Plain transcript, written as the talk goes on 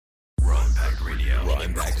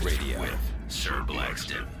Impact Radio with Sir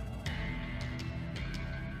Blackston.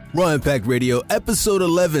 Raw Impact Radio, episode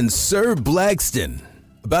 11, Sir Blackston.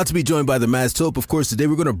 About to be joined by the Masked Hope. Of course, today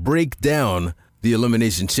we're going to break down the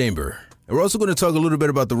Elimination Chamber. And we're also going to talk a little bit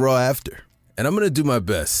about the Raw after. And I'm going to do my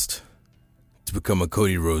best to become a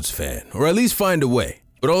Cody Rhodes fan, or at least find a way.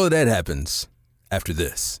 But all of that happens after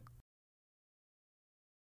this.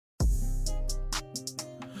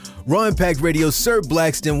 Raw Impact Radio, Sir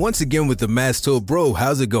Blackston, once again with the Masked Hope. Bro,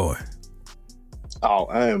 how's it going? Oh,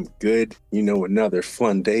 I am good. You know, another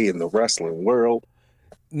fun day in the wrestling world.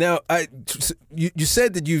 Now, you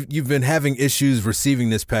said that you've been having issues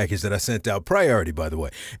receiving this package that I sent out. Priority, by the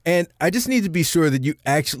way. And I just need to be sure that you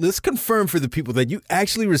actually, let's confirm for the people that you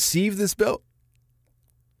actually received this belt.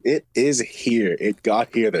 It is here. It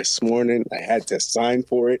got here this morning. I had to sign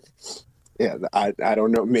for it. Yeah, I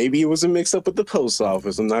don't know. Maybe it was a mix-up with the post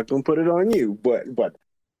office. I'm not going to put it on you, but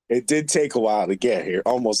it did take a while to get here.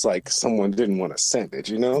 Almost like someone didn't want to send it,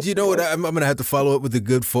 you know? You know what? I'm going to have to follow up with the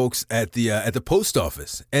good folks at the post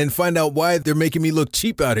office and find out why they're making me look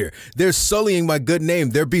cheap out here. They're sullying my good name.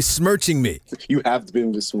 They're besmirching me. You have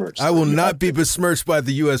been besmirched. I will not be besmirched by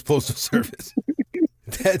the U.S. Postal Service.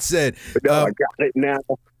 That said, no, I got it now.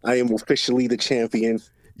 I am officially the champion.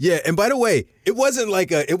 Yeah, and by the way, it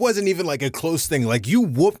wasn't even like a close thing. Like, you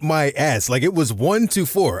whooped my ass. Like, it was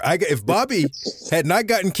 1-4. If Bobby had not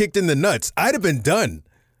gotten kicked in the nuts, I'd have been done.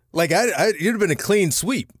 Like, it'd have been a clean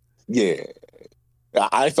sweep. Yeah,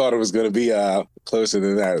 I thought it was going to be closer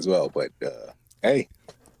than that as well. But hey,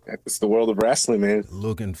 it's the world of wrestling, man.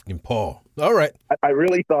 Logan and Paul. All right. I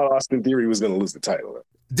really thought Austin Theory was going to lose the title.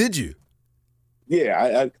 Did you?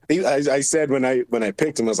 Yeah, I said when I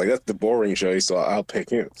picked him, I was like, that's the boring show, so I'll pick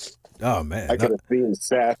him. Oh, man. I could have seen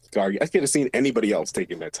Seth, I could have seen anybody else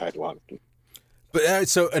taking that title on him. But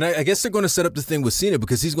I guess they're going to set up the thing with Cena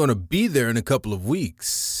because he's going to be there in a couple of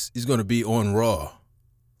weeks. He's going to be on Raw.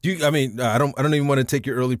 I don't even want to take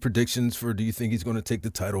your early predictions for. Do you think he's going to take the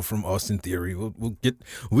title from Austin Theory? We'll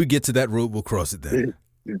get to that road. We'll cross it then.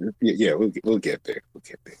 Yeah, we'll get there. We'll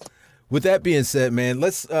get there. With that being said, man,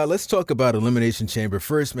 let's talk about Elimination Chamber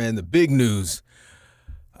first, man. The big news.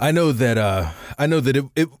 I know that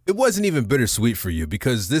it wasn't even bittersweet for you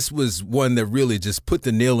because this was one that really just put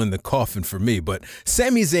the nail in the coffin for me. But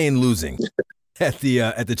Sami Zayn losing at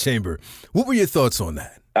the Chamber. What were your thoughts on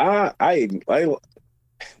that?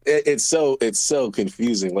 It's so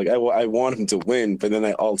confusing. Like I want him to win, but then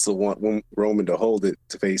I also want Roman to hold it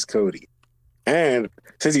to face Cody. And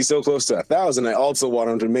since he's so close to 1,000, I also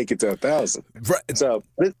want him to make it to 1,000. Right. So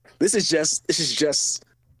this is just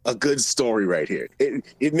a good story right here.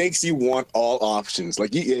 It makes you want all options.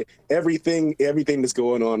 Like everything that's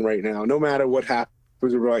going on right now, no matter what happens,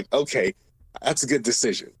 we're like, okay, that's a good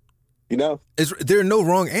decision. You know, there are no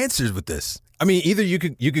wrong answers with this. I mean, either you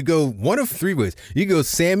could go one of three ways. You could go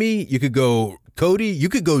Sammy, you could go Cody, you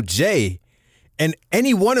could go Jay, and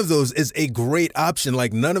any one of those is a great option.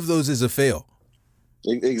 Like none of those is a fail.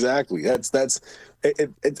 Exactly. It's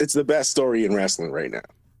the best story in wrestling right now.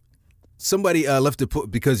 Somebody left to put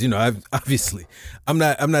because I'm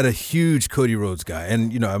not a huge Cody Rhodes guy,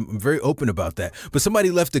 and I'm very open about that. But somebody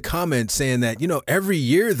left a comment saying that every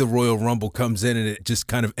year the Royal Rumble comes in and it just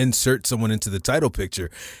kind of inserts someone into the title picture,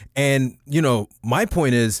 and my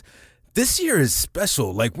point is. This year is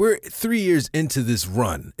special. Like, we're 3 years into this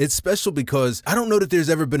run. It's special because I don't know that there's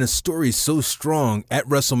ever been a story so strong at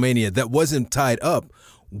WrestleMania that wasn't tied up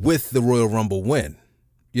with the Royal Rumble win.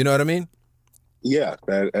 You know what I mean? Yeah,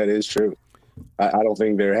 that is true. I don't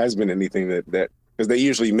think there has been anything that because they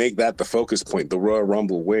usually make that the focus point, the Royal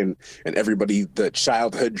Rumble win, and everybody, the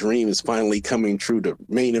childhood dream is finally coming true to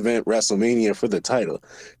main event WrestleMania for the title.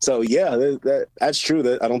 So, yeah, that's true.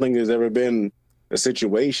 That I don't think there's ever been a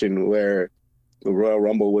situation where the Royal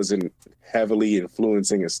Rumble wasn't heavily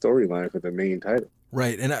influencing a storyline for the main title.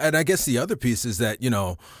 Right. And I guess the other piece is that,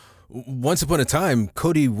 once upon a time,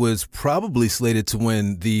 Cody was probably slated to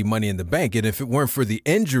win the Money in the Bank. And if it weren't for the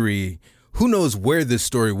injury, who knows where this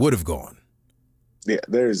story would have gone? Yeah,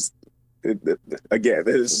 this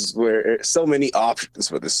is where so many options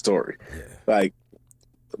for the story. Yeah. Like,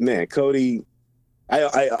 man, Cody...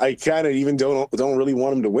 I kind of even don't really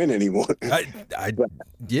want him to win anymore.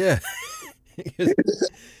 Yeah.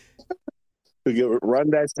 Run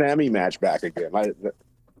that Sammy match back again.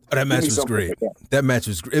 That match was great. That match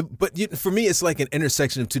was great. But for me, it's like an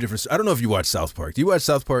intersection of two different. I don't know if you watch South Park. Do you watch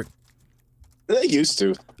South Park? They used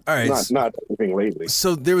to. All right. Not anything lately.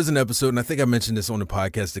 So there was an episode, and I think I mentioned this on the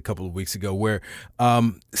podcast a couple of weeks ago, where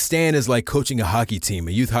Stan is like coaching a hockey team,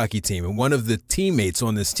 a youth hockey team, and one of the teammates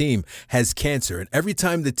on this team has cancer. And every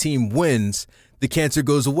time the team wins, the cancer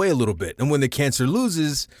goes away a little bit. And when the cancer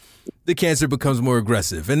loses, the cancer becomes more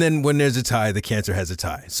aggressive. And then when there's a tie, the cancer has a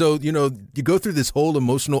tie. So, you go through this whole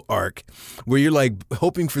emotional arc where you're like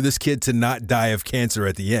hoping for this kid to not die of cancer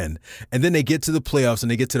at the end. And then they get to the playoffs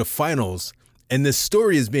and they get to the finals and this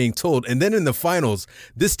story is being told. And then in the finals,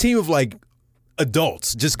 this team of like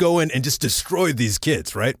adults just go in and just destroy these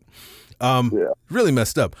kids, right? Really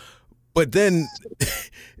messed up. But then,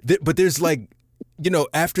 but there's like,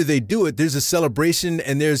 after they do it, there's a celebration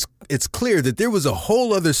and it's clear that there was a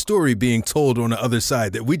whole other story being told on the other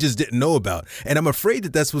side that we just didn't know about. And I'm afraid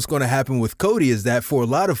that that's what's going to happen with Cody, is that for a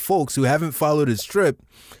lot of folks who haven't followed his trip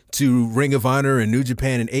to Ring of Honor and New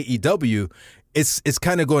Japan and AEW, it's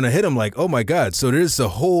kind of going to hit them like, oh my God. So there's a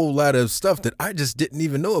whole lot of stuff that I just didn't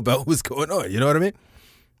even know about what's going on. You know what I mean?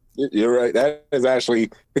 You're right. That is actually,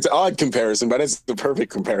 it's an odd comparison, but it's the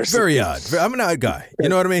perfect comparison. Very odd. I'm an odd guy. You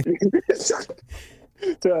know what I mean? It's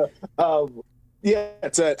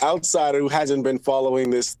an outsider who hasn't been following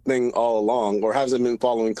this thing all along, or hasn't been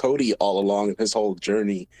following Cody all along, his whole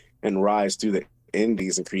journey and rise through the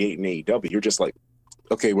indies and creating AEW. You're just like,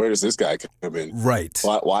 okay, where does this guy come in? Right.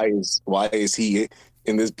 Why is he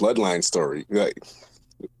in this bloodline story? Like,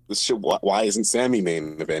 why isn't Sammy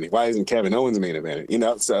main eventing? Why isn't Kevin Owens main eventing?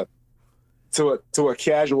 So to a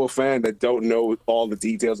casual fan that don't know all the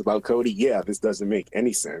details about Cody, this doesn't make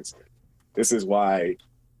any sense. This is why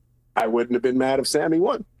I wouldn't have been mad if Sammy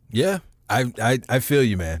won. Yeah, I feel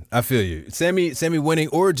you, man. I feel you. Sammy winning,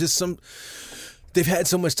 or just they've had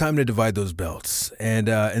so much time to divide those belts, and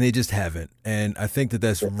they just haven't. And I think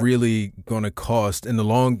that's really going to cost in the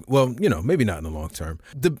long. Well, maybe not in the long term.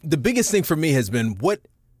 The biggest thing for me has been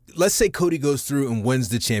let's say Cody goes through and wins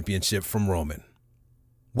the championship from Roman.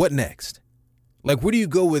 What next? Like, where do you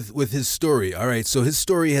go with his story? All right, so his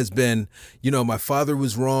story has been, my father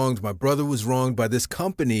was wronged, my brother was wronged by this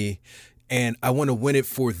company, and I want to win it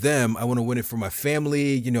for them. I want to win it for my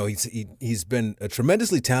family. He's been a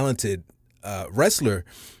tremendously talented wrestler,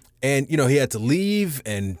 and, he had to leave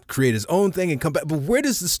and create his own thing and come back. But where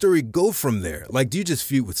does the story go from there? Like, do you just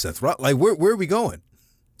feud with Seth Rollins? Like, where are we going?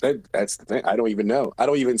 That's the thing. I don't even know. I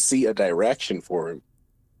don't even see a direction for him.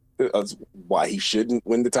 Why he shouldn't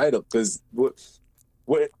win the title, because what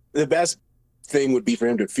the best thing would be for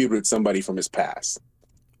him to feud with somebody from his past.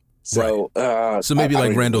 So, right. So maybe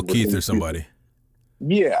like Randall Keith or somebody.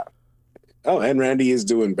 Yeah. Oh, and Randy is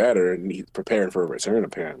doing better, and he's preparing for a return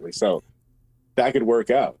apparently. So that could work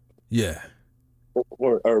out. Yeah.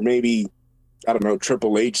 Or maybe, I don't know,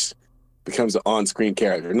 Triple H becomes an on-screen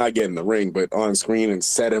character, not getting the ring, but on screen, and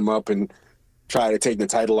set him up and try to take the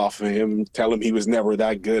title off of him, tell him he was never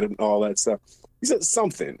that good and all that stuff. He said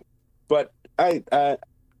something, but it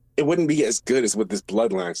wouldn't be as good as what this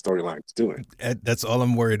bloodline storyline is doing. That's all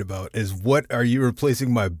I'm worried about is, what are you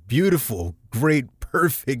replacing my beautiful, great,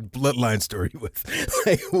 perfect bloodline story with?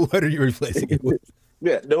 Like, what are you replacing it with?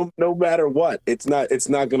 Yeah, no matter what, it's not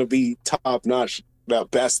going to be top notch, the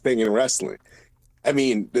best thing in wrestling. I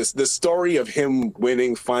mean, the story of him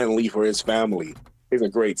winning finally for his family is a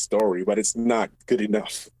great story, but it's not good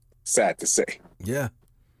enough. Sad to say. Yeah.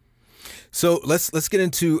 So let's get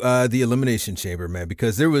into the Elimination Chamber, man,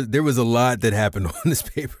 because there was a lot that happened on this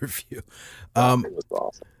pay-per-view. It was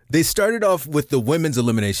awesome. They started off with the women's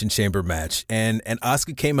Elimination Chamber match, and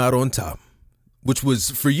Asuka came out on top, which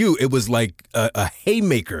was, for you, it was like a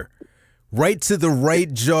haymaker right to the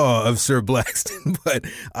right jaw of Sir Blackston, but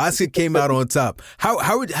Asuka came out on top.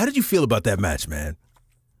 How did you feel about that match, man?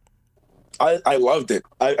 I loved it.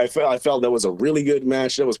 I felt that was a really good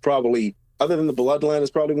match. That was probably, other than the Bloodline, is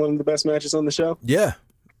probably one of the best matches on the show. Yeah.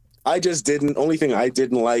 Only thing I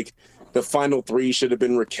didn't like, the final three should have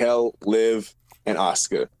been Raquel, Liv, and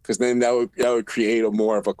Asuka, because then that would create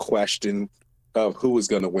more of a question of who was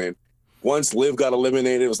going to win. Once Liv got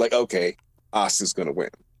eliminated, it was like, okay, Asuka's going to win.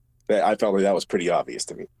 I felt like that was pretty obvious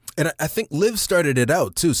to me. And I think Liv started it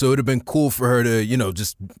out, too, so it would have been cool for her to,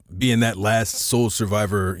 just be in that last Soul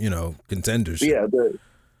Survivor, contendership. Yeah,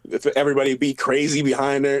 if everybody be crazy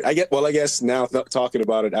behind her. I guess now talking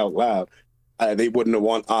about it out loud, they wouldn't have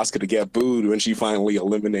want Asuka to get booed when she finally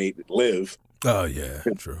eliminated Liv. Oh, yeah,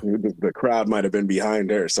 true. The crowd might have been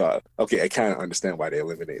behind her, so, okay, I kind of understand why they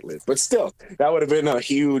eliminate Liv. But still, that would have been a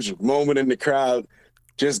huge moment in the crowd.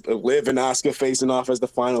 Just Liv and Asuka facing off as the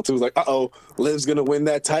final two. It was like, uh-oh, Liv's going to win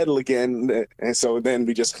that title again. And so then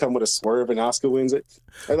we just come with a swerve and Asuka wins it.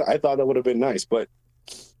 I thought that would have been nice, but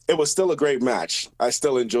it was still a great match. I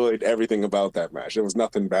still enjoyed everything about that match. There was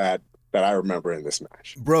nothing bad that I remember in this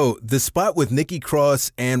match. Bro, the spot with Nikki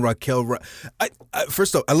Cross and Raquel,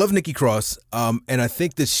 first off, I love Nikki Cross, and I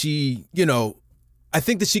think that she, I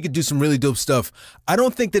think that she could do some really dope stuff. I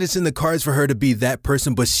don't think that it's in the cards for her to be that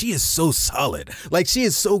person, but she is so solid. Like, she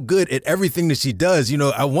is so good at everything that she does. You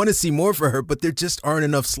know, I want to see more for her, but there just aren't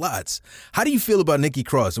enough slots. How do you feel about Nikki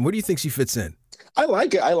Cross, and where do you think she fits in? I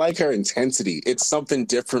like it. I like her intensity. It's something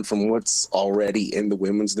different from what's already in the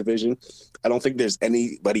women's division. I don't think there's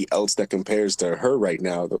anybody else that compares to her right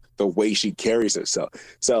now, the way she carries herself.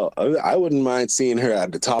 So I wouldn't mind seeing her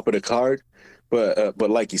at the top of the card. But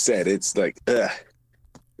like you said, it's like,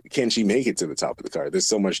 can she make it to the top of the card? There's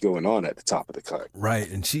so much going on at the top of the card. Right,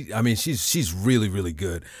 and she's really, really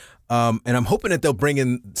good. And I'm hoping that they'll bring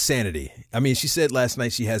in sanity. I mean, she said last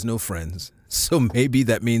night she has no friends, so maybe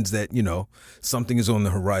that means that, you know, something is on the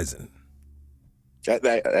horizon.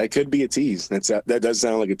 That could be a tease. That does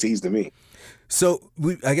sound like a tease to me. So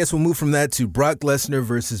I guess we'll move from that to Brock Lesnar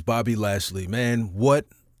versus Bobby Lashley. Man, what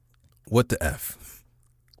the F?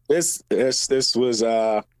 This was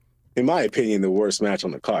in my opinion, the worst match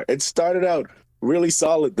on the card. It started out really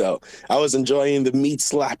solid, though. I was enjoying the meat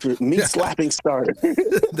slapping starter.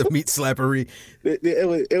 The meat slappery.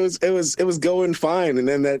 It was going fine, and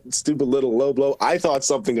then that stupid little low blow. I thought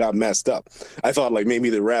something got messed up. I thought like maybe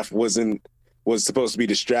the ref was supposed to be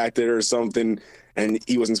distracted or something, and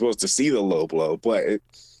he wasn't supposed to see the low blow. But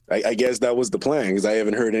I guess that was the plan, because I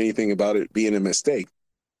haven't heard anything about it being a mistake.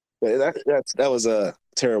 But that was a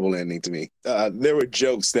terrible ending to me. There were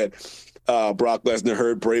jokes that Brock Lesnar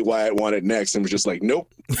heard Bray Wyatt wanted next and was just like,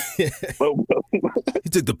 nope. He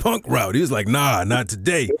took the Punk route. He was like, nah, not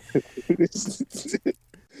today.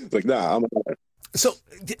 Like, nah, I'm out. So,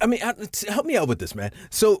 I mean, help me out with this, man.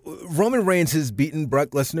 So, Roman Reigns has beaten Brock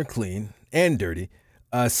Lesnar clean and dirty.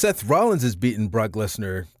 Seth Rollins has beaten Brock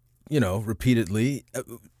Lesnar, you know, repeatedly.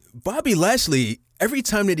 Bobby Lashley, every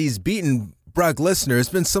time that he's beaten Brock Lesnar, there's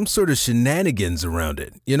been some sort of shenanigans around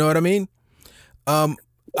it. You know what I mean? I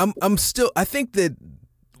think that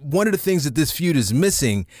one of the things that this feud is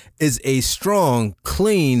missing is a strong,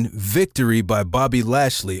 clean victory by Bobby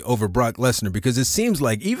Lashley over Brock Lesnar, because it seems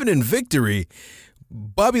like even in victory,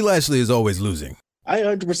 Bobby Lashley is always losing. I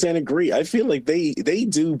 100% agree. I feel like they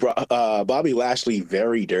do Bobby Lashley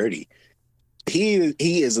very dirty. He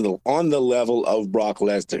is on the level of Brock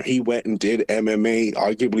Lesnar. He went and did MMA,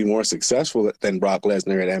 arguably more successful than Brock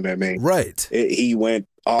Lesnar at MMA. Right. He went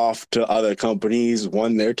off to other companies,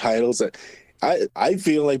 won their titles. I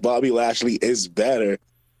feel like Bobby Lashley is better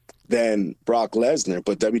than Brock Lesnar,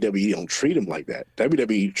 but WWE don't treat him like that.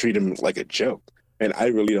 WWE treat him like a joke. And I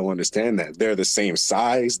really don't understand that. They're the same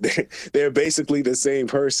size. They're basically the same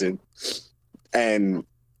person. And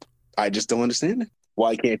I just don't understand it.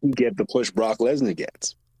 Why can't he get the push Brock Lesnar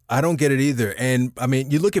gets? I don't get it either. And, I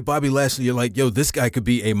mean, you look at Bobby Lashley, you're like, yo, this guy could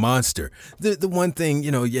be a monster. The one thing,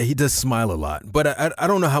 you know, yeah, he does smile a lot. But I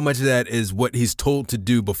don't know how much of that is what he's told to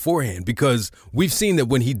do beforehand, because we've seen that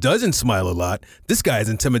when he doesn't smile a lot, this guy is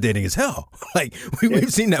intimidating as hell. Like,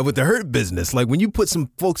 we've seen that with the Hurt Business. Like, when you put some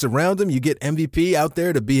folks around him, you get MVP out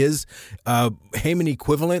there to be his Heyman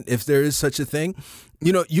equivalent, if there is such a thing.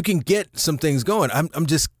 You know, you can get some things going. I'm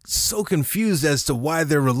just so confused as to why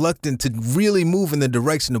they're reluctant to really move in the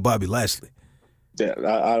direction of Bobby Lashley. Yeah,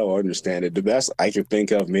 I don't understand it. The best I can think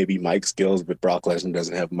of, maybe Mike skills, but Brock Lesnar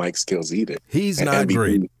doesn't have Mike skills either. He's not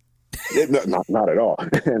great. Not at all.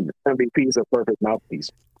 MVP is a perfect mouthpiece.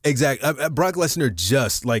 Exactly. Brock Lesnar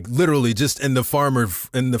just literally in the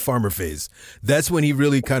farmer phase. That's when he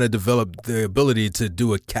really kind of developed the ability to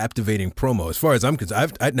do a captivating promo. As far as I'm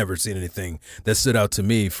concerned, I'd never seen anything that stood out to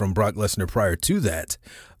me from Brock Lesnar prior to that.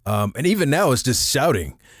 And even now, it's just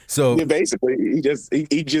shouting. So yeah, basically,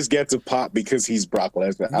 he just gets a pop because he's Brock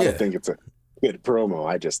Lesnar. I don't think it's a good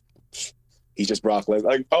promo. He's just Brock Lesnar.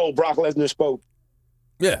 Like, oh, Brock Lesnar spoke.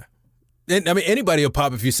 Yeah. And, I mean, anybody will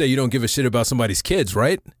pop if you say you don't give a shit about somebody's kids,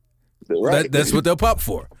 right? Right. That's what they'll pop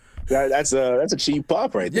for. That's a cheap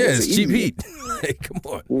pop right there. Yeah, it's cheap heat. Hey, come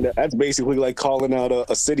on. That's basically like calling out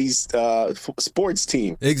a city's sports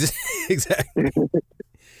team. Exactly.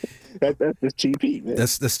 That's just cheap heat, man. That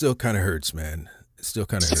still kind of hurts, man. It still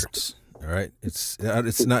kind of hurts. All right, it's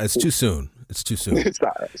too soon. It's too soon.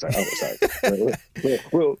 Sorry.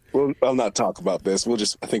 I'll not talk about this.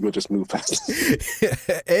 I think we'll just move past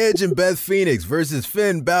it. Edge and Beth Phoenix versus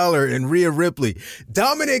Finn Balor and Rhea Ripley.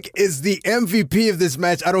 Dominic is the MVP of this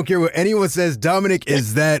match. I don't care what anyone says. Dominic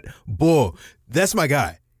is that bull. That's my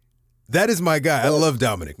guy. That is my guy. I love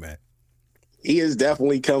Dominic, man. He has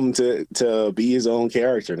definitely come to be his own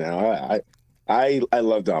character now. I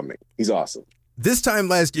love Dominic. He's awesome. This time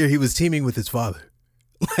last year, he was teaming with his father.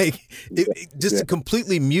 A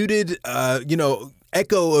completely muted,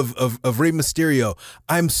 echo of Rey Mysterio.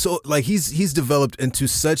 I'm so he's developed into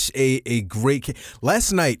such a great.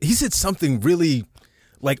 Last night he said something really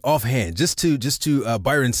like offhand, just to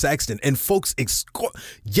Byron Saxton, and folks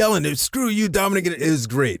yelling, "Screw you, Dominic!" It was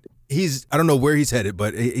great. I don't know where he's headed,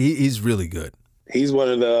 but he's really good. He's one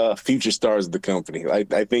of the future stars of the company.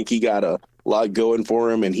 I think he got a lot going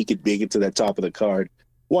for him, and he could make it to that top of the card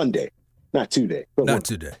one day, not 2 days. Not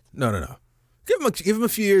 2 days. No. Give him a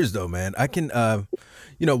few years though, man. I can,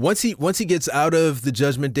 once he gets out of the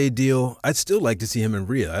Judgment Day deal, I'd still like to see him in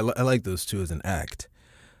Rhea. I like those two as an act.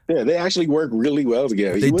 Yeah, they actually work really well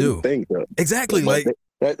together. They do. Think so. Exactly.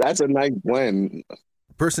 That's a nice blend.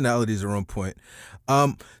 Personalities are on point.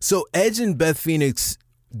 So Edge and Beth Phoenix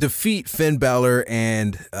defeat Finn Balor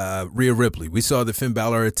and Rhea Ripley. We saw that Finn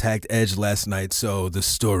Balor attacked Edge last night, so the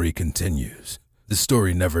story continues. The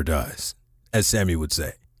story never dies, as Sammy would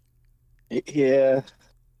say. Yeah,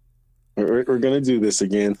 we're going to do this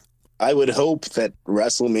again. I would hope that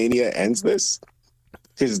WrestleMania ends this,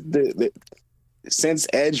 because since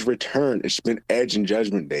Edge returned, it's been Edge and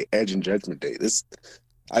Judgment Day.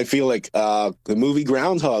 I feel like the movie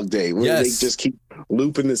Groundhog Day, where they just keep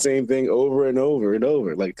looping the same thing over and over and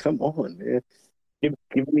over. Like, come on, man.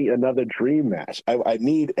 Give me another dream match. I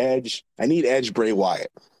need Edge. I need Edge Bray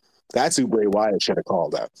Wyatt. That's who Bray Wyatt should have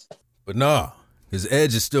called out. But nah, his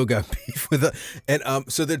Edge has still got beef with it. And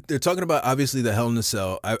so they're talking about, obviously, the Hell in a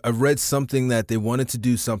Cell. I read something that they wanted to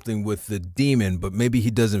do something with the Demon, but maybe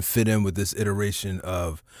he doesn't fit in with this iteration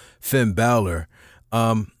of Finn Balor.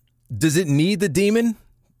 Does it need the Demon?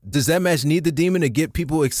 Does that match need the Demon to get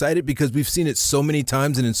people excited? Because we've seen it so many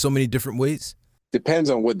times and in so many different ways. Depends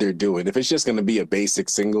on what they're doing. If it's just going to be a basic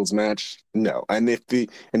singles match, no. And if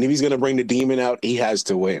he's going to bring the Demon out, he has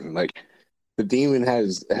to win. Like, the Demon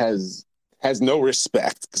has no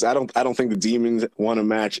respect, because I don't think the Demons want a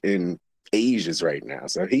match in Asia's right now.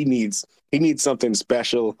 So he needs something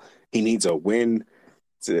special. He needs a win.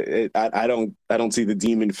 I don't see the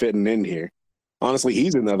Demon fitting in here. Honestly,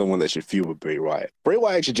 he's another one that should feud with Bray Wyatt. Bray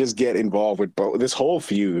Wyatt should just get involved with both. This whole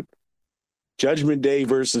feud, Judgment Day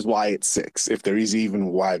versus Wyatt 6, if there is even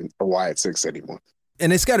a Wyatt 6 anymore.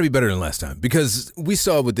 And it's got to be better than last time, because we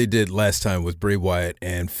saw what they did last time with Bray Wyatt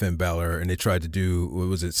and Finn Balor, and they tried to do, what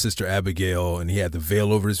was it, Sister Abigail, and he had the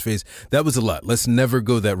veil over his face. That was a lot. Let's never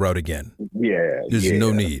go that route again. Yeah. There's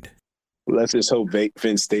no need. Let's just hope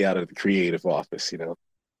Finn stay out of the creative office,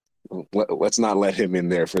 Let's not let him in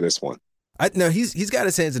there for this one. No, he's got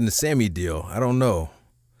his hands in the Sammy deal. I don't know.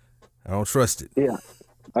 I don't trust it. Yeah.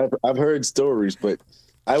 I've heard stories, but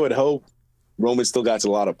I would hope Roman still got a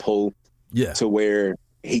lot of pull to where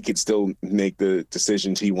he could still make the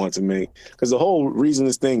decisions he wants to make. Because the whole reason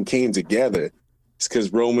this thing came together is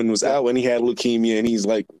because Roman was out when he had leukemia, and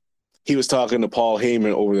he was talking to Paul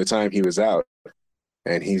Heyman over the time he was out.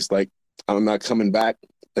 And he's like, I'm not coming back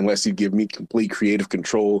unless you give me complete creative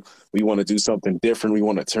control. We want to do something different. We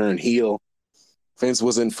want to turn heel. Vince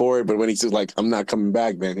wasn't for it, but when he's like, I'm not coming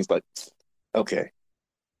back, man, he's like, okay,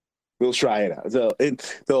 we'll try it out. So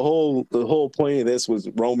the whole point of this was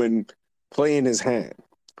Roman playing his hand.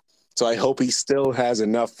 So I hope he still has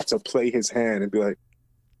enough to play his hand and be like,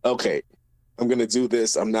 okay, I'm going to do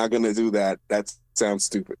this. I'm not going to do that. That sounds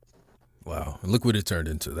stupid. Wow. Look what it turned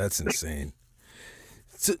into. That's insane.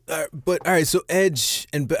 So, but all right, so Edge,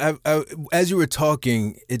 and as you were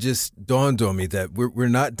talking, it just dawned on me that we're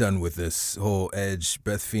not done with this whole Edge,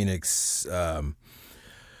 Beth Phoenix,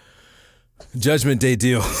 Judgment Day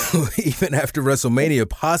deal, even after WrestleMania,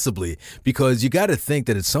 possibly, because you got to think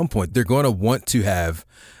that at some point they're going to want to have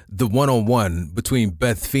the one-on-one between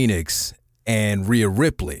Beth Phoenix and Rhea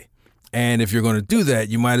Ripley. And if you're going to do that,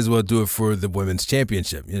 you might as well do it for the Women's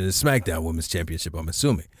Championship, the SmackDown Women's Championship, I'm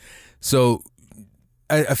assuming. So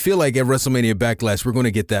I feel like at WrestleMania Backlash, we're going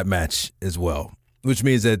to get that match as well, which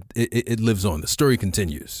means that it lives on. The story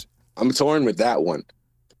continues. I'm torn with that one,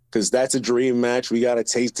 because that's a dream match. We got a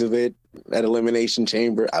taste of it at Elimination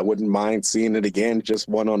Chamber. I wouldn't mind seeing it again, just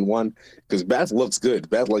one-on-one, because Beth looks good.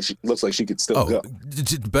 Beth looks like she could still go.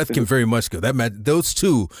 Beth can very much go. That match, those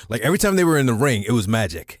two, like every time they were in the ring, it was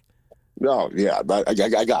magic. Oh, yeah.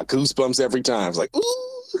 I got goosebumps every time. It's like,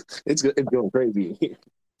 ooh, it's going crazy.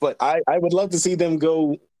 But I would love to see them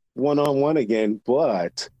go one-on-one again.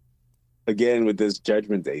 But again, with this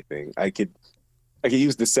Judgment Day thing, I could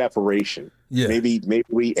use the separation. Yeah. Maybe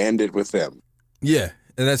we end it with them. Yeah,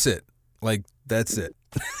 and that's it. Like, that's it.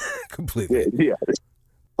 Completely. Yeah.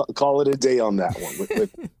 Call it a day on that one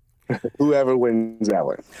with whoever wins that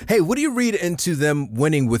one. Hey, what do you read into them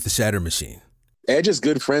winning with the Shatter Machine? Edge is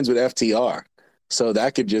good friends with FTR, so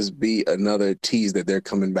that could just be another tease that they're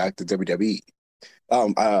coming back to WWE.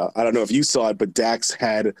 I don't know if you saw it, but Dax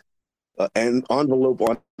had an envelope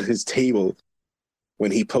on his table when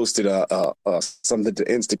he posted something to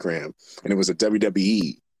Instagram, and it was a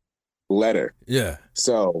WWE letter. Yeah.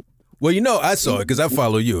 So, well, I saw it because I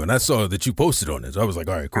follow you, and I saw that you posted on it. So I was like,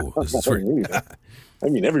 all right, cool. This is free. I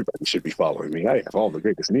mean, everybody should be following me. I have all the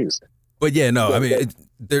greatest news. But yeah, no, I mean,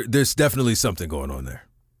 there's definitely something going on there.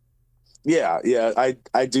 Yeah.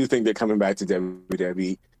 I do think they're coming back to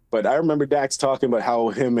WWE. But I remember Dax talking about how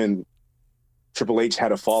him and Triple H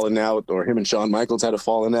had a falling out, or him and Shawn Michaels had a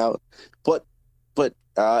falling out. But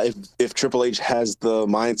if Triple H has the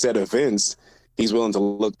mindset of Vince, he's willing to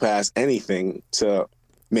look past anything to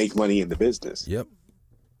make money in the business. Yep.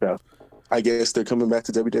 So I guess they're coming back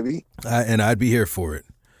to WWE. And I'd be here for it.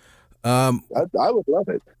 I would love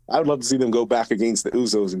it. I would love to see them go back against the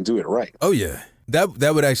Usos and do it right. Oh, yeah. That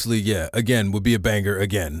would actually, again, would be a banger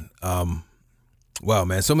again. Wow,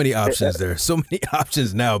 man, so many options there. So many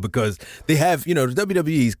options now because they have, the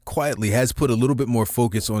WWE quietly has put a little bit more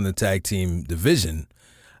focus on the tag team division.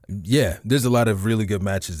 Yeah, there's a lot of really good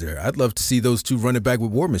matches there. I'd love to see those two run it back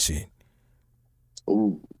with War Machine.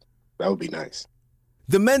 Ooh, that would be nice.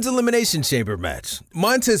 The men's Elimination Chamber match.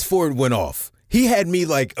 Montez Ford went off. He had me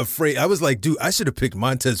afraid. I was like, dude, I should have picked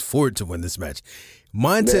Montez Ford to win this match.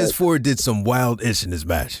 Montez Ford did some wild-ish in this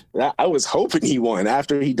match. I was hoping he won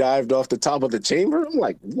after he dived off the top of the chamber. I'm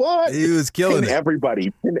like, what? He was killing it.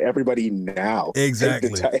 Everybody now.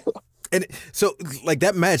 Exactly. And so,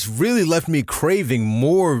 that match really left me craving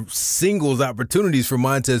more singles opportunities for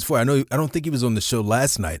Montez Ford. I don't think he was on the show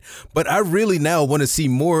last night, but I really now want to see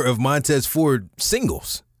more of Montez Ford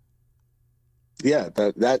singles. Yeah,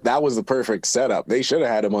 that was the perfect setup. They should have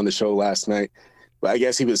had him on the show last night. But I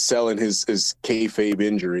guess he was selling his kayfabe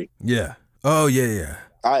injury. Yeah. Oh, yeah.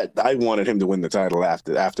 I wanted him to win the title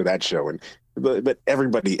after that show, but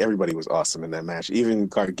everybody was awesome in that match. Even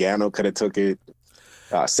Gargano could have took it.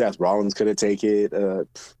 Seth Rollins could have taken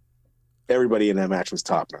it. Everybody in that match was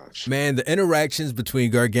top notch. Man, the interactions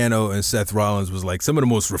between Gargano and Seth Rollins was some of the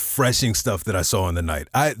most refreshing stuff that I saw on the night.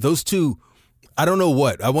 Those two. I don't know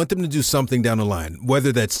what. I want them to do something down the line,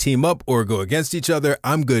 whether that's team up or go against each other.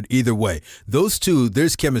 I'm good either way. Those two,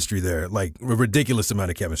 there's chemistry there, a ridiculous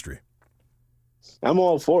amount of chemistry. I'm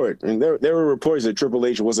all for it. And there were reports that Triple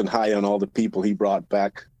H wasn't high on all the people he brought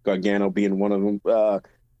back, Gargano being one of them.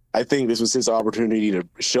 I think this was his opportunity to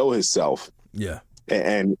show himself. Yeah.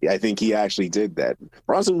 And I think he actually did that.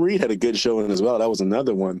 Bronson Reed had a good showing as well. That was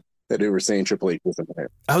another one that they were saying Triple H wasn't there.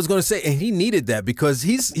 I was going to say, and he needed that because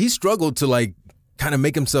he struggled to kind of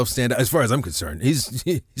make himself stand out. As far as I'm concerned, he's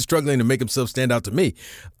struggling to make himself stand out to me.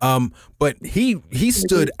 But he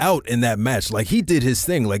stood out in that match. He did his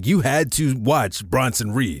thing. You had to watch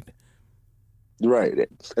Bronson Reed. Right.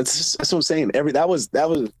 That's what I'm saying. That was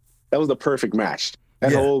the perfect match.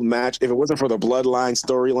 That whole match. If it wasn't for the bloodline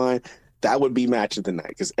storyline, that would be match of the night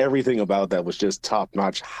because everything about that was just top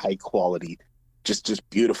notch, high quality. Just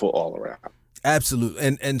beautiful all around.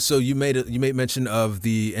 Absolutely. And so you made mention of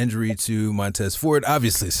the injury to Montez Ford.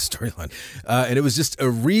 Obviously, it's a storyline. And it was just a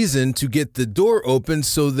reason to get the door open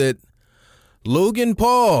so that Logan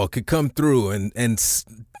Paul could come through and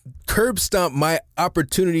curb stomp my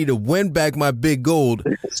opportunity to win back my big gold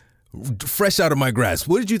fresh out of my grasp.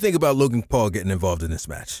 What did you think about Logan Paul getting involved in this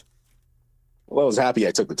match? Well, I was happy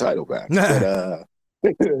I took the title back. But,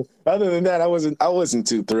 other than that, I wasn't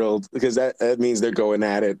too thrilled because that means they're going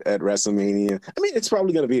at it at WrestleMania. I mean, it's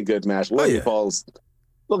probably going to be a good match. Logan Paul's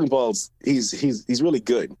he's really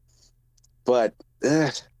good, but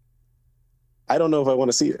I don't know if I want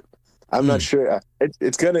to see it. I'm not sure.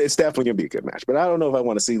 It's definitely gonna be a good match, but I don't know if I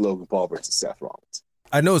want to see Logan Paul versus Seth Rollins.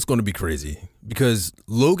 I know it's going to be crazy because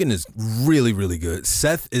Logan is really, really good.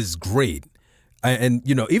 Seth is great, and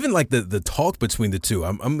even the talk between the two.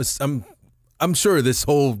 I'm sure this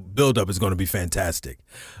whole buildup is going to be fantastic.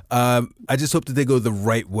 I just hope that they go the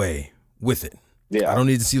right way with it. Yeah. I don't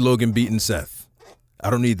need to see Logan beating Seth.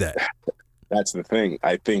 I don't need that. That's the thing.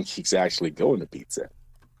 I think he's actually going to beat Seth.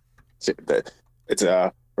 It's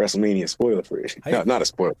a WrestleMania spoiler for you. No, not a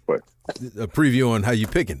spoiler, but a preview on how you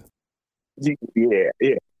picking. Yeah.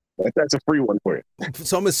 That's a free one for you.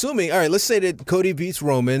 So I'm assuming, all right, let's say that Cody beats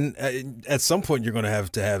Roman. At some point, you're going to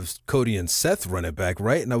have Cody and Seth run it back,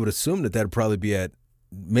 right? And I would assume that that'd probably be at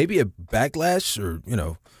maybe a Backlash or,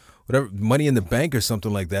 whatever, Money in the Bank or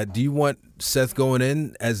something like that. Do you want Seth going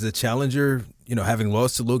in as the challenger, having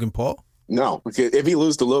lost to Logan Paul? No, because if he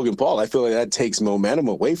loses to Logan Paul, I feel like that takes momentum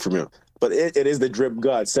away from him. But it is the drip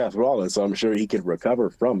god Seth Rollins, so I'm sure he could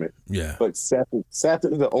recover from it. Yeah. But Seth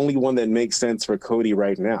is the only one that makes sense for Cody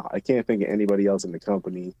right now. I can't think of anybody else in the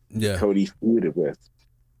company Cody feuded with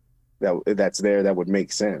that's there that would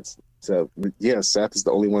make sense. So, Seth is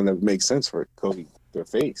the only one that would make sense for Cody to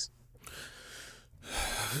face.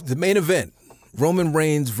 The main event, Roman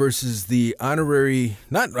Reigns versus the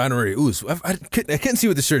not honorary Uso. I couldn't see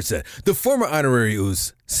what the shirt said. The former honorary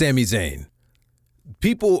Uso, Sami Zayn.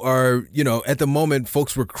 People are, at the moment,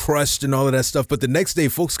 folks were crushed and all of that stuff, but the next day,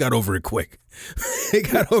 folks got over it quick. They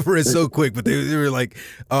got over it so quick, but they were like,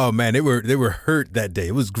 oh man, they were hurt that day.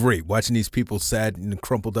 It was great watching these people sad and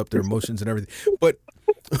crumpled up their emotions and everything. But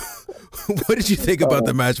what did you think about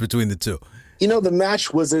the match between the two?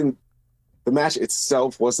 The match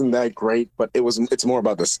itself wasn't that great, but it's more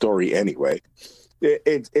about the story anyway.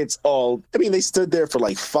 It's all, I mean, they stood there for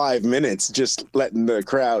like 5 minutes just letting the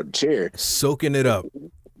crowd cheer. Soaking it up.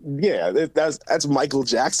 Yeah, that's Michael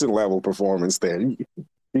Jackson level performance there. You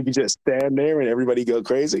could just stand there and everybody go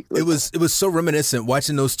crazy. It was so reminiscent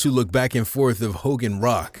watching those two look back and forth of Hogan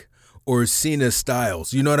Rock or Cena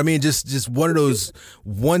Styles. You know what I mean? Just one of those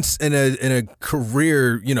once in a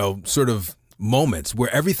career, sort of moments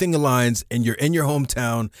where everything aligns and you're in your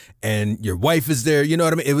hometown and your wife is there. You know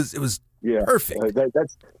what I mean? It was perfect.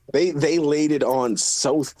 They laid it on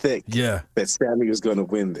so thick that Sami was going to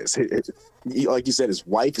win this. Like you said, his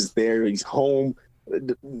wife is there. He's home.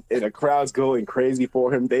 And the crowd's going crazy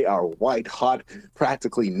for him. They are white hot,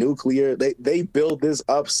 practically nuclear. They build this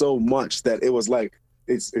up so much that it was like,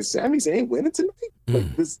 is Sami Zayn winning tonight?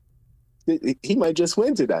 Like this, he might just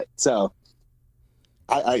win tonight. So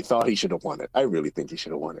I thought he should have won it. I really think he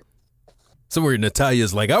should have won it. Somewhere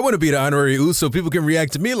Natalia's like, I want to be the honorary Uso so people can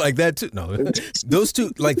react to me like that too. No, those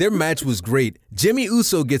two, like their match was great. Jimmy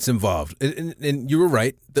Uso gets involved, and you were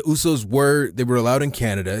right. The Usos were allowed in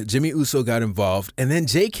Canada. Jimmy Uso got involved, and then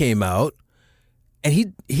Jay came out, and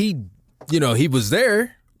he was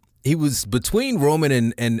there. He was between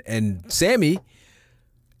Roman and Sammy,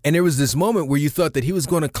 and there was this moment where you thought that he was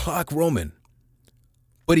going to clock Roman,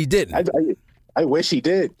 but he didn't. I wish he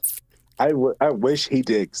did. I wish he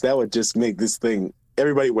did, because that would just make this thing,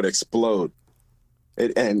 everybody would explode.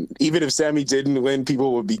 And even if Sammy didn't win,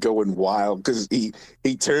 people would be going wild because he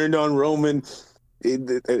turned on Roman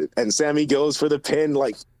and Sammy goes for the pin.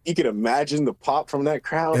 Like, you can imagine the pop from that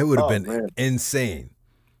crowd. It would have been insane.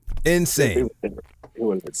 Insane. It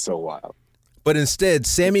would have been so wild. But instead,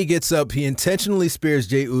 Sammy gets up, he intentionally spares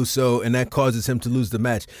Jey Uso, and that causes him to lose the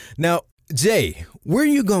match. Now, Jay, where are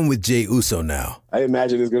you going with Jey Uso now? I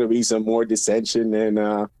imagine there's going to be some more dissension, and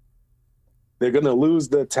they're going to lose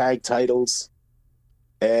the tag titles,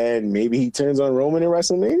 and maybe he turns on Roman in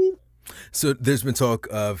WrestleMania? So there's been talk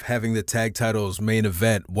of having the tag titles main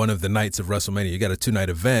event one of the nights of WrestleMania. You got a 2-night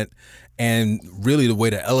event, and really the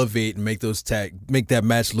way to elevate and make that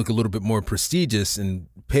match look a little bit more prestigious and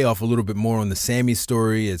pay off a little bit more on the Sammy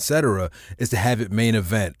story, etc., is to have it main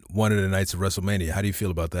event one of the nights of WrestleMania. How do you feel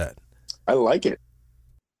about that? I like it.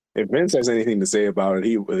 If Vince has anything to say about it,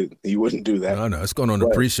 he wouldn't do that. No, it's going on the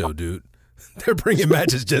pre-show, dude. They're bringing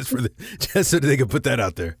matches just so that they can put that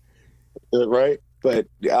out there, right? But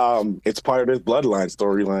it's part of this bloodline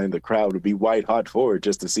storyline. The crowd would be white hot for it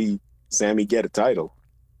just to see Sammy get a title,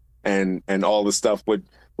 and all the stuff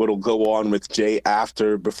what'll go on with Jay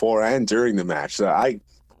after, before, and during the match. So I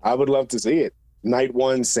would love to see it. Night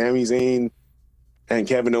one, Sami Zayn and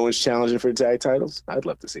Kevin Owens challenging for tag titles. I'd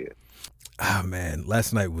love to see it. Ah, man,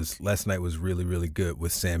 last night was really, really good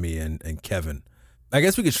with Sammy and Kevin. I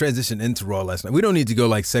guess we could transition into Raw last night. We don't need to go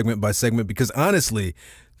like segment by segment because honestly,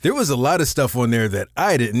 there was a lot of stuff on there that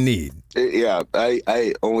I didn't need. Yeah,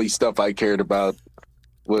 I only stuff I cared about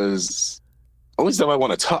was only stuff I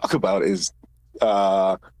want to talk about is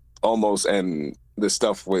Almost and the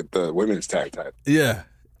stuff with the women's tag title. Yeah.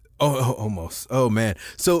 Oh, Almost. Oh man.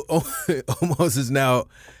 So Almost is now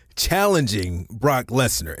challenging Brock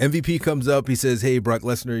Lesnar. MVP comes up. He says, hey, Brock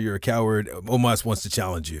Lesnar, you're a coward. Omos wants to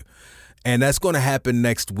challenge you. And that's going to happen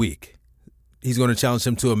next week. He's going to challenge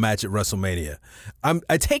him to a match at WrestleMania.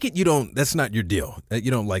 I take it that's not your deal.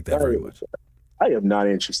 You don't like that very much. I am not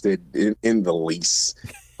interested in the least.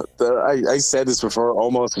 I said this before,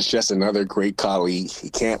 Omos is just another great colleague.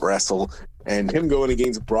 He can't wrestle. And him going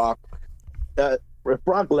against Brock, if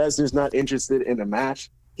Brock Lesnar's not interested in a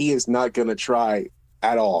match, he is not going to try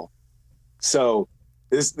at all. So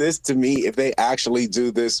this to me, if they actually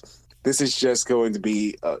do this is just going to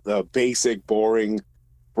be a basic, boring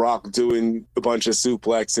Brock doing a bunch of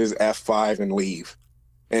suplexes, F5, and leave.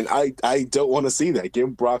 And I don't want to see that.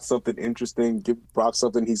 Give Brock something interesting. Give Brock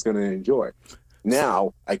something he's going to enjoy.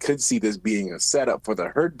 Now, I could see this being a setup for the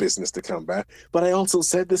Hurt Business to come back, but I also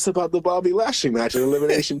said this about the Bobby Lashley match in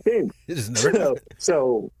Elimination Chamber.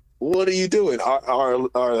 So what are you doing? Are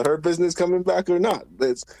the Hurt Business coming back or not?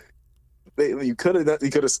 You could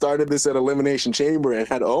have started this at Elimination Chamber and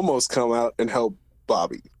had Almost come out and help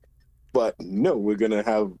Bobby, but no, we're gonna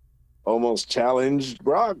have almost challenged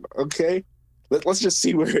Brock. Okay, let's just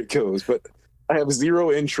see where it goes. But I have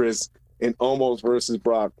zero interest in Omos versus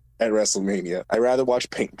Brock at WrestleMania. I'd rather watch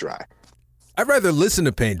paint dry. I'd rather listen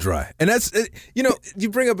to paint dry. And that's, you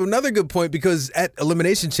bring up another good point, because at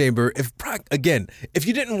Elimination Chamber, if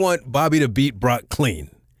you didn't want Bobby to beat Brock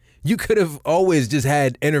clean, you could have always just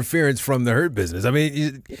had interference from the Hurt Business. I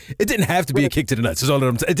mean, it didn't have to be a kick to the nuts. Is all that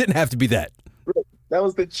I'm saying. It didn't have to be that. That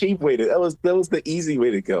was the cheap way that was the easy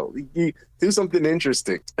way to go. You do something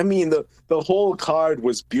interesting. I mean, the whole card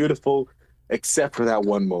was beautiful, except for that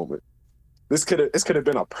one moment. This could have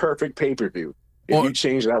been a perfect pay-per-view if you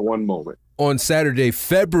changed that one moment. On Saturday,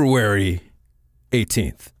 February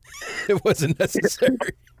 18th. It wasn't necessary.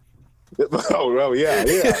 Oh, yeah.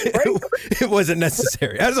 Right? It wasn't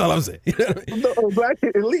necessary. That's all I'm saying. You know what I mean? No,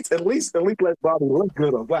 at least let Bobby look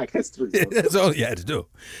good on Black History. That's all you had to do.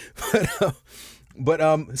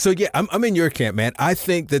 So yeah, I'm in your camp, man. I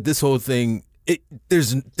think that this whole thing,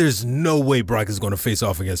 there's no way Brock is going to face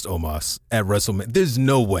off against Omos at WrestleMania. There's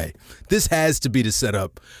no way. This has to be to set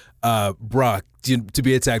up Brock to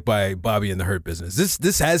be attacked by Bobby in the Hurt Business.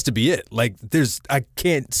 This has to be it. Like, I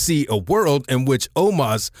can't see a world in which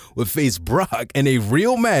Omos would face Brock in a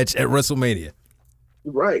real match at WrestleMania.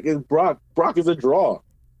 Right, because Brock is a draw.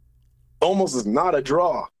 Omos is not a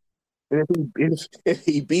draw. And if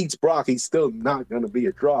he beats Brock, he's still not going to be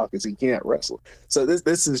a draw because he can't wrestle. So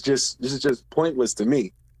this is just pointless to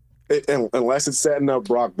me, unless it's setting up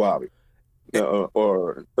Brock Bobby,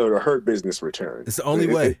 or a Hurt Business return. It's the only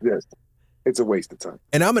way. It's a waste of time.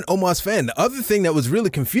 And I'm an Omos fan. The other thing that was really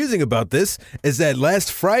confusing about this is that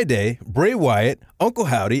last Friday, Bray Wyatt, Uncle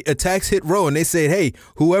Howdy, attacks Hit Row, and they said, hey,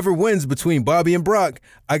 whoever wins between Bobby and Brock,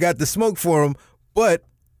 I got the smoke for him. But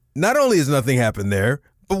not only has nothing happened there,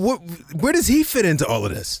 but where does he fit into all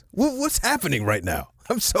of this? What's happening right now?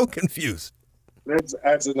 I'm so confused.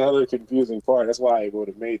 That's another confusing part. That's why it would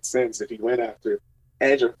have made sense if he went after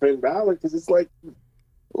Edge or Finn Balor, because it's like,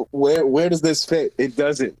 where does this fit? It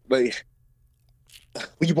doesn't. Like,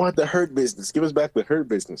 we want the Hurt Business. Give us back the Hurt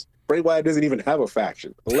Business. Bray Wyatt doesn't even have a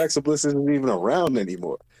faction. Alexa Bliss isn't even around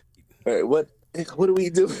anymore. What are we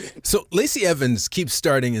doing? So Lacey Evans keeps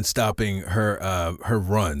starting and stopping her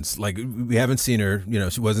runs. Like, we haven't seen her.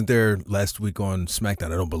 She wasn't there last week on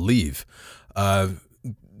SmackDown, I don't believe.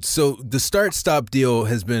 So the start-stop deal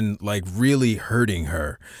has been like really hurting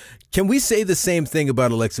her. Can we say the same thing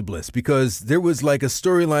about Alexa Bliss? Because there was like a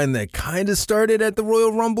storyline that kind of started at the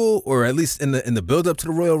Royal Rumble, or at least in the build-up to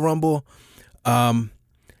the Royal Rumble, and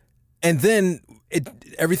then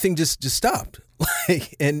everything just stopped.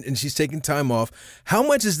 And she's taking time off. How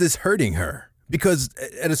much is this hurting her? Because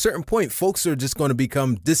at a certain point, folks are just going to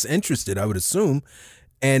become disinterested, I would assume,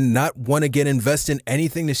 and not want to get invested in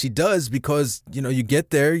anything that she does, because you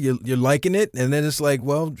get there, you're liking it, and then it's like,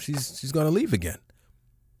 well, she's going to leave again.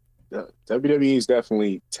 WWE is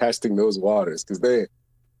definitely testing those waters, because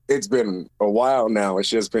it's been a while now. It's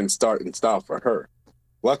just been start and stop for her.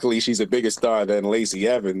 Luckily, she's a bigger star than Lacey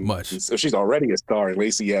Evans. Much. So she's already a star, and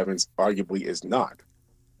Lacey Evans arguably is not.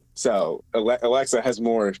 So Alexa has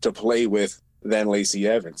more to play with than Lacey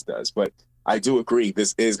Evans does. But I do agree,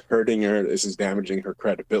 this is hurting her. This is damaging her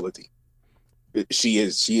credibility. She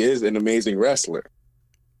is an amazing wrestler,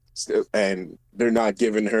 and they're not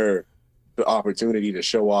giving her the opportunity to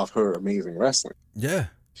show off her amazing wrestling. Yeah.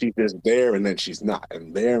 She's just there, and then she's not,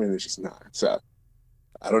 and there, and then she's not. So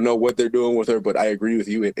I don't know what they're doing with her, but I agree with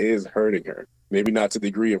you. It is hurting her. Maybe not to the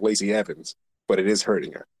degree of Lacey Evans, but it is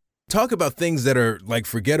hurting her. Talk about things that are like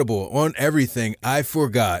forgettable. On everything, I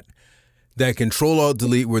forgot that Control Alt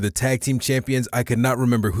Delete were the tag team champions. I could not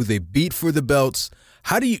remember who they beat for the belts.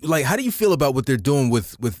 How do you feel about what they're doing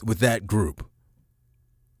with that group?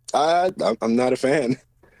 I'm not a fan.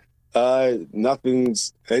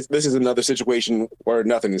 This is another situation where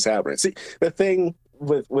nothing is happening. See, the thing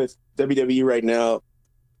with WWE right now,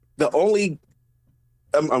 the only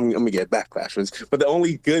I'm gonna get backlash for this, but the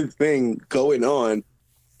only good thing going on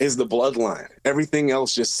is the bloodline. Everything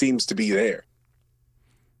else just seems to be there,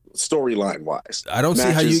 storyline wise. I don't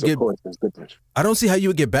see how you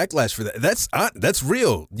would get backlash for that. That's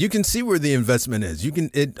real. You can see where the investment is.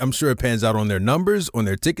 I'm sure it pans out on their numbers, on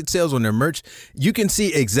their ticket sales, on their merch. You can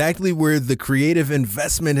see exactly where the creative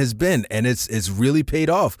investment has been, and it's really paid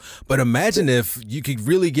off. But imagine if you could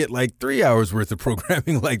really get like 3 hours worth of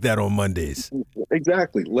programming like that on Mondays.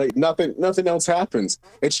 Exactly. Like nothing else happens.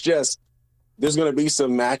 It's just there's going to be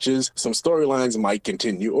some matches, some storylines might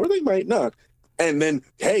continue, or they might not. And then,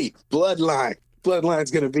 hey,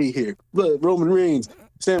 Bloodline's gonna be here. Roman Reigns,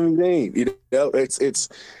 Sami Zayn.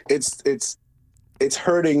 It's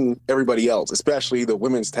hurting everybody else, especially the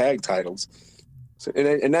women's tag titles. So,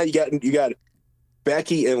 and now you got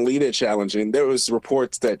Becky and Lita challenging. There was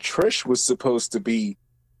reports that Trish was supposed to be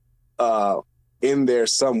in there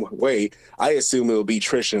some way. I assume it will be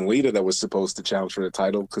Trish and Lita that was supposed to challenge for the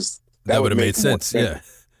title because that would have made sense. Yeah.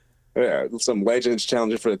 Yeah, some legends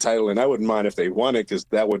challenging for the title, and I wouldn't mind if they won it because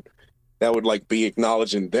that would like be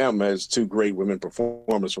acknowledging them as two great women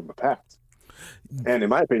performers from the past. And in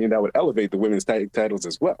my opinion, that would elevate the women's titles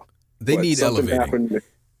as well. They need elevating.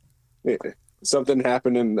 Something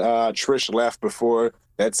happened and Trish left before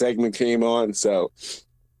that segment came on, so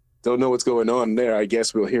don't know what's going on there. I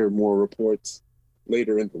guess we'll hear more reports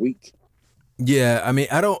later in the week. Yeah, I mean,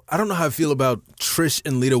 I don't know how I feel about Trish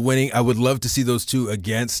and Lita winning. I would love to see those two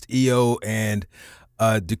against Io and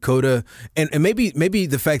Dakota. And maybe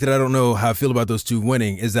the fact that I don't know how I feel about those two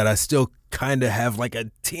winning is that I still kind of have like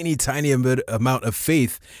a teeny tiny amount of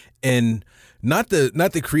faith in not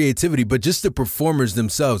the creativity, but just the performers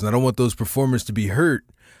themselves. And I don't want those performers to be hurt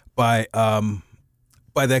by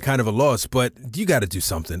that kind of a loss, but you got to do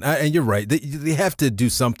something. And you're right. They have to do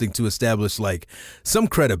something to establish like some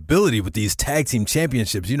credibility with these tag team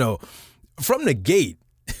championships, you know, from the gate,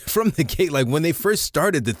 like when they first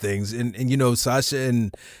started the things and you know, Sasha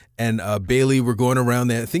and Bailey were going around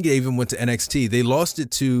there. I think they even went to NXT. They lost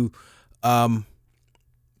it to the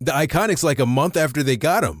Iconics like a month after they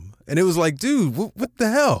got them. And it was like, dude, what the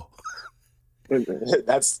hell?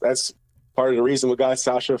 That's part of the reason we got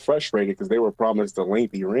Sasha frustrated because they were promised a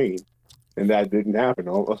lengthy reign, and that didn't happen.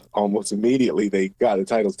 Almost immediately, they got the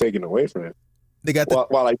titles taken away from it. They got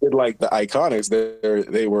while I did like the Iconics,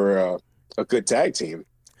 they were a good tag team.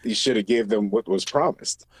 You should have gave them what was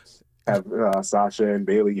promised. Have Sasha and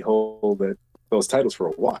Bailey hold those titles for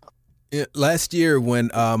a while. Yeah, last year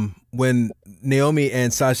when Naomi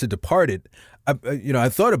and Sasha departed, I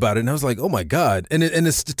thought about it and I was like, oh my God. And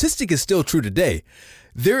the statistic is still true today.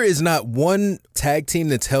 There is not one tag team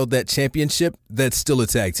that's held that championship that's still a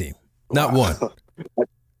tag team. Not one.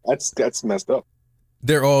 That's messed up.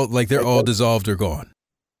 They're all dissolved or gone.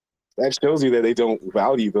 That shows you that they don't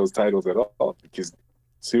value those titles at all because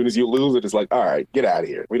as soon as you lose it, it's like, all right, get out of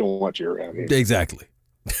here. We don't want you around here. Exactly.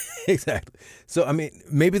 Exactly. So, I mean,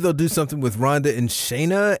 maybe they'll do something with Ronda and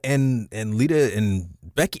Shayna and Lita and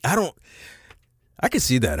Becky. I could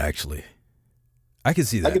see that, actually. I can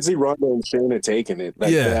see that. I can see Ronda and Shayna taking it.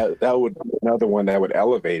 That would be another one that would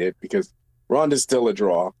elevate it because Ronda's still a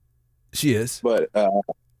draw. She is. But, I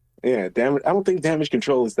don't think Damage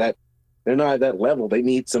Control is that. They're not at that level. They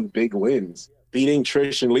need some big wins. Beating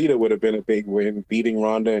Trish and Lita would have been a big win. Beating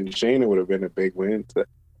Ronda and Shayna would have been a big win.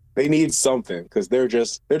 They need something because they're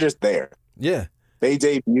just there. Yeah. They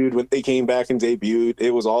debuted when they came back and debuted.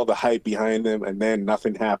 It was all the hype behind them, and then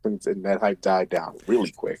nothing happens, and that hype died down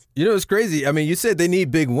really quick. You know, it's crazy. I mean, you said they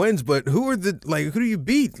need big wins, but who do you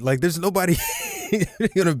beat? Like, there's nobody you're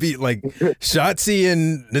gonna beat like Shotzi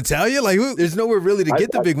and Natalya. Like, there's nowhere really to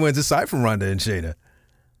get the big wins aside from Ronda and Shayna.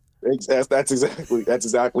 That's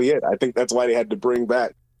exactly it. I think that's why they had to bring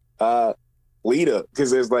back Lita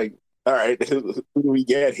because there's like, all right, who do we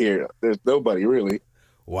get here? There's nobody really.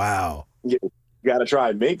 Wow. You got to try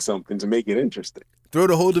and make something to make it interesting. Throw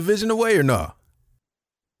the whole division away or no?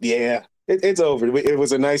 Yeah, it's over. It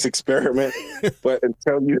was a nice experiment, but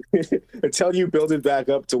until you build it back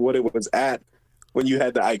up to what it was at when you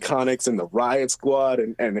had the Iconics and the Riot Squad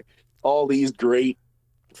and all these great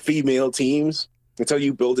female teams, until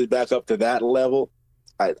you build it back up to that level,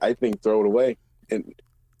 I think throw it away and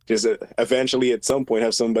just eventually at some point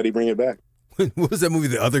have somebody bring it back. What was that movie?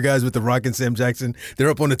 The Other Guys with The Rock and Sam Jackson. They're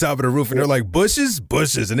up on the top of the roof and they're like, bushes,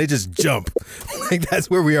 and they just jump. Like that's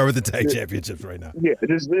where we are with the tag championships right now. Yeah,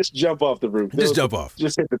 just jump off the roof. Just jump off.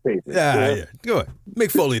 Just hit the pavement. Yeah. Go ahead.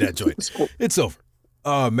 Make Foley that joint. It's over.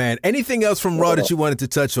 Oh man. Anything else from Raw that you wanted to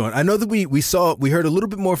touch on? I know that we heard a little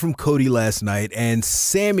bit more from Cody last night, and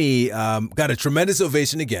Sammy got a tremendous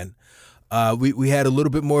ovation again. We had a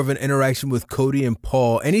little bit more of an interaction with Cody and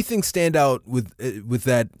Paul. Anything stand out with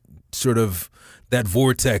that sort of that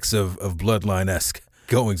vortex of Bloodline-esque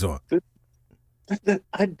goings on?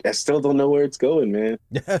 I still don't know where it's going, man.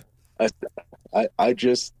 Yeah. I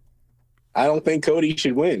don't think Cody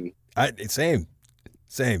should win. Same.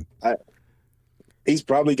 He's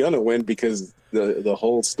probably gonna win because the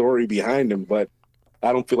whole story behind him, but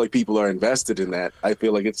I don't feel like people are invested in that. I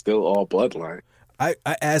feel like it's still all Bloodline. I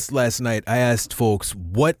asked last night, folks,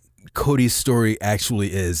 what Cody's story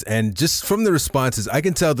actually is. And just from the responses, I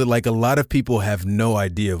can tell that like a lot of people have no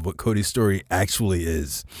idea of what Cody's story actually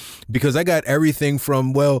is. Because I got everything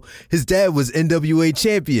from, well, his dad was NWA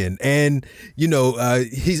champion and,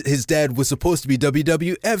 his dad was supposed to be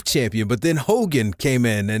WWF champion, but then Hogan came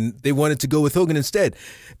in and they wanted to go with Hogan instead.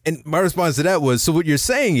 And my response to that was, so what you're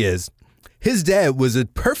saying is, his dad was a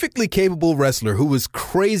perfectly capable wrestler who was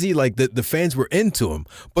crazy, like the fans were into him.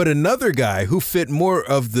 But another guy who fit more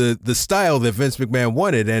of the style that Vince McMahon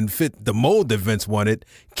wanted and fit the mold that Vince wanted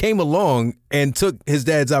came along and took his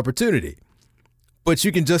dad's opportunity. But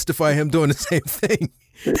you can justify him doing the same thing.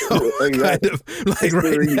 Kind of, like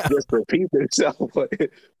right now. Just repeat itself.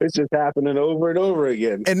 It's just happening over and over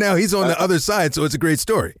again. And now he's on the other side, so it's a great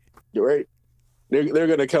story. You're right. They're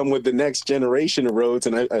going to come with the next generation of Rhodes,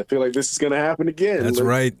 and I feel like this is going to happen again. That's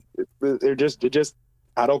right. They're just.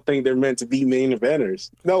 I don't think they're meant to be main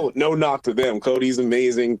eventers. No knock to them. Cody's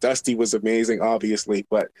amazing. Dusty was amazing, obviously,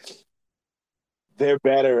 but they're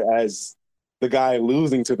better as the guy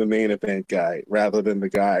losing to the main event guy rather than the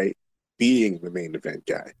guy being the main event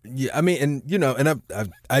guy. Yeah, I mean, and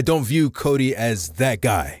I don't view Cody as that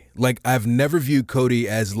guy. Like, I've never viewed Cody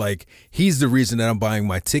as like, he's the reason that I'm buying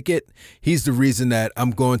my ticket. He's the reason that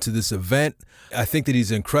I'm going to this event. I think that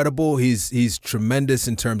he's incredible. He's tremendous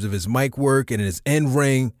in terms of his mic work and his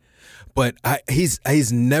in-ring. But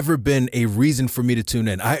he's never been a reason for me to tune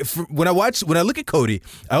in. When I look at Cody,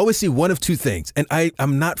 I always see one of two things, and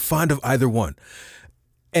I'm not fond of either one.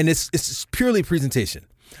 And it's purely presentation.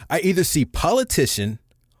 I either see politician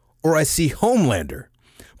or I see Homelander,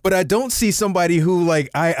 but I don't see somebody who like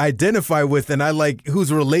I identify with and I like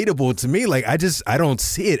who's relatable to me. Like I don't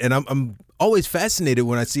see it, and I'm always fascinated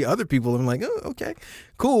when I see other people. I'm like, oh, okay,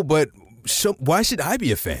 cool, but why should I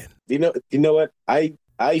be a fan? You know what?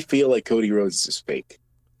 I feel like Cody Rhodes is fake.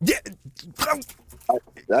 Yeah,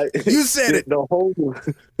 you said it. The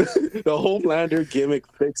Homelander gimmick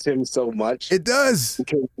fits him so much. It does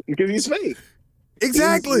because he's fake.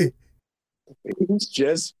 Exactly. He's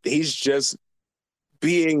just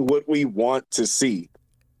being what we want to see.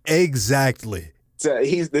 Exactly. So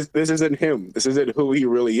this isn't him. This isn't who he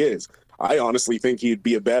really is. I honestly think he'd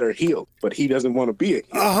be a better heel, but he doesn't want to be a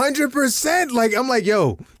heel. 100%. Like I'm like,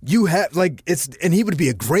 yo, you have like and he would be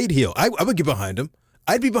a great heel. I would get behind him.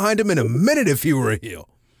 I'd be behind him in a minute if he were a heel.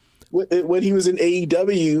 When he was in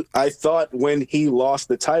AEW, I thought when he lost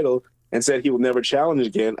the title and said he will never challenge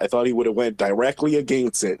again, I thought he would have went directly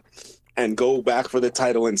against it and go back for the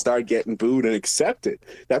title and start getting booed and accept it.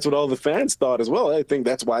 That's what all the fans thought as well. I think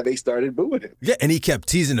that's why they started booing him. Yeah, and he kept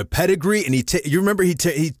teasing the pedigree, and you remember he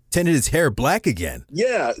tinted his hair black again.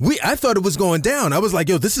 Yeah. I thought it was going down. I was like,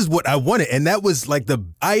 yo, this is what I wanted. And that was like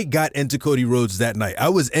I got into Cody Rhodes that night. I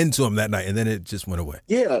was into him that night, and then it just went away.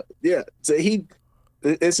 Yeah. So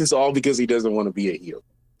this is all because he doesn't want to be a heel.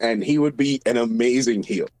 And he would be an amazing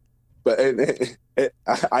heel. But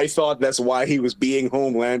I thought that's why he was being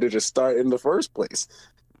Homelander to start in the first place.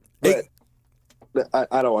 But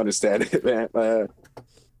I don't understand it, man.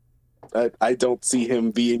 I don't see him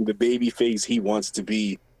being the babyface he wants to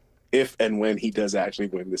be if and when he does actually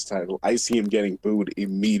win this title. I see him getting booed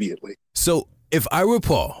immediately. So if I were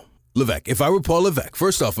Paul Levesque,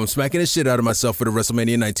 first off, I'm smacking the shit out of myself for the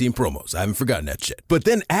WrestleMania 19 promos. I haven't forgotten that shit. But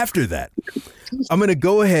then after that, I'm going to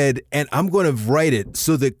go ahead and I'm going to write it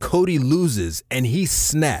so that Cody loses and he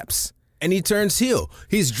snaps and he turns heel.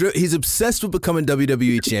 He's obsessed with becoming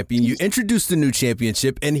WWE champion. You introduce the new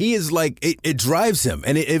championship and he is like, it drives him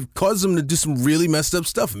and it causes him to do some really messed up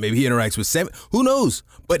stuff. Maybe he interacts with Sam. Who knows?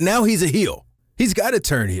 But now he's a heel. He's got to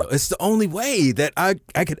turn heel. It's the only way that I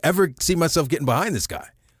could ever see myself getting behind this guy.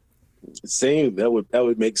 Same. That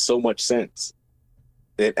would make so much sense.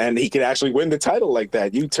 And he could actually win the title like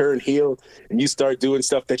that. You turn heel and you start doing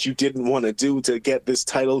stuff that you didn't want to do to get this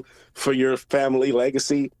title for your family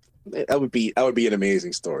legacy. That would be an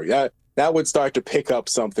amazing story. That would start to pick up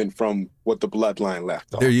something from what the bloodline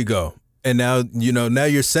left off. There you go. And now, now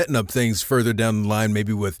you're setting up things further down the line,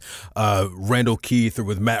 maybe with Randall Keith or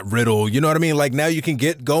with Matt Riddle. You know what I mean? Like now you can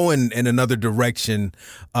get going in another direction.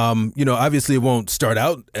 Obviously it won't start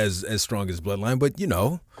out as strong as Bloodline, but,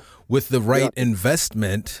 with the right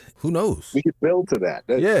investment, who knows? We could build to that.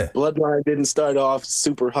 Yeah. Bloodline didn't start off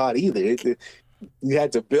super hot either. You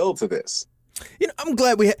had to build to this. I'm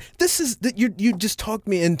glad we had this. Is that you just talked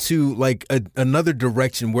me into like another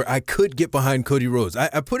direction where I could get behind Cody Rhodes.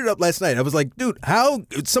 I put it up last night. I was like, dude, how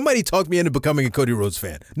somebody talked me into becoming a Cody Rhodes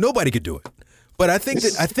fan? Nobody could do it. But I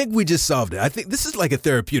think we just solved it. I think this is like a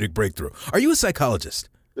therapeutic breakthrough. Are you a psychologist?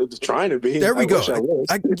 trying to be. There we go. Wish I was.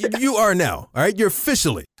 You are now. All right. You're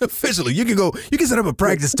officially. You can go. You can set up a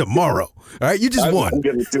practice tomorrow. All right. You just won. I'm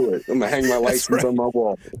gonna do it. I'm gonna hang my license on my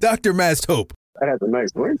wall. Dr. Masked Hope. That has a nice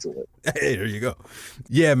ring to it. Hey, there you go.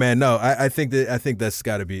 Yeah, man. No, I think that's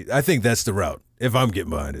got to be. I think that's the route. If I'm getting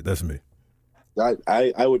behind it, that's me.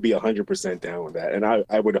 I would be 100% down with that, and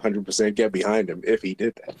I would 100% get behind him if he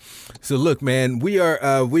did that. So look, man, we're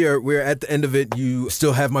at the end of it. You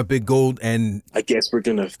still have my big gold, and I guess we're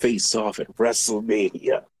gonna face off at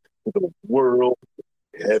WrestleMania for the World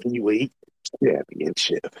Heavyweight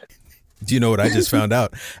Championship. Do you know what I just found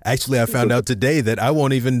out? Actually, I found out today that I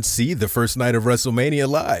won't even see the first night of WrestleMania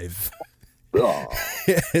live. Oh.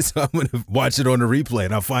 So I'm going to watch it on the replay,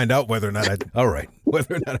 and I'll find out whether or not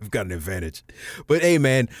I've got an advantage. But hey,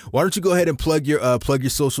 man, why don't you go ahead and plug your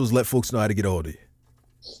socials, let folks know how to get a hold of you.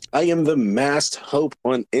 I am the Masked Hope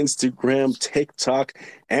on Instagram, TikTok,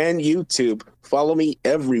 and YouTube. Follow me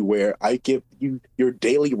everywhere. I give you your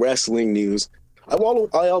daily wrestling news. I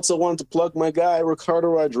also want to plug my guy, Ricardo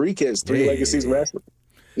Rodriguez, Three Legacies Wrestling.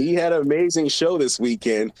 He had an amazing show this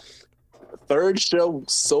weekend. Third show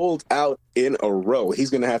sold out in a row. He's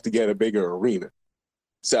going to have to get a bigger arena.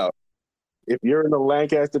 So if you're in the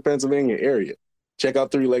Lancaster, Pennsylvania area, check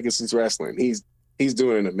out Three Legacies Wrestling. He's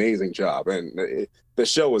doing an amazing job. And the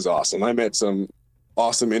show was awesome. I met some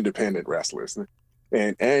awesome independent wrestlers.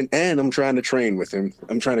 And I'm trying to train with him.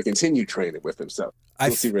 I'm trying to continue training with him. So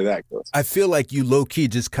we'll see where that goes. I feel like you low-key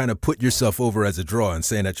just kind of put yourself over as a draw and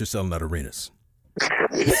saying that you're selling out arenas.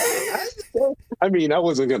 I mean, I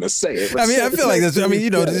wasn't going to say it. I mean, I feel like that's, I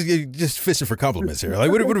mean, just fishing for compliments here. Like,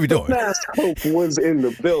 what are we doing? Masked Hope was in the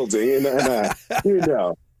building, and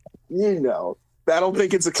I don't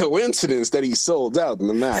think it's a coincidence that he sold out in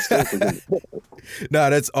the Masked Hope. No,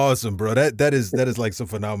 that's awesome, bro. That is like some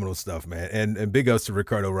phenomenal stuff, man. And big ups to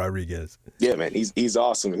Ricardo Rodriguez. Yeah, man, he's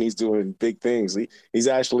awesome, and he's doing big things. He's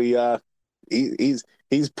actually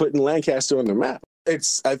he's putting Lancaster on the map.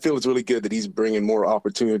 I feel it's really good that he's bringing more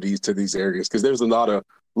opportunities to these areas, because there's a lot of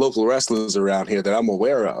local wrestlers around here that I'm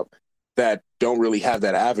aware of that don't really have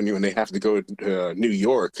that avenue, and they have to go to New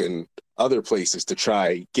York and other places to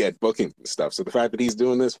try get bookings and stuff. So the fact that he's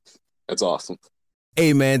doing this, that's awesome.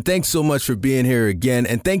 Hey, man, thanks so much for being here again,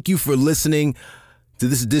 and thank you for listening to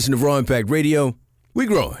this edition of Raw Impact Radio. We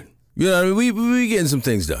growing. You know what I mean? We getting some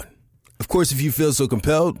things done. Of course, if you feel so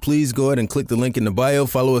compelled, please go ahead and click the link in the bio.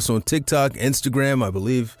 Follow us on TikTok, Instagram, I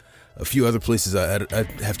believe, a few other places. I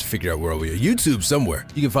have to figure out where we are. YouTube somewhere.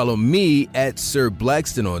 You can follow me at Sir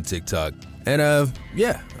Blackston on TikTok. And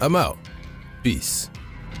yeah, I'm out. Peace.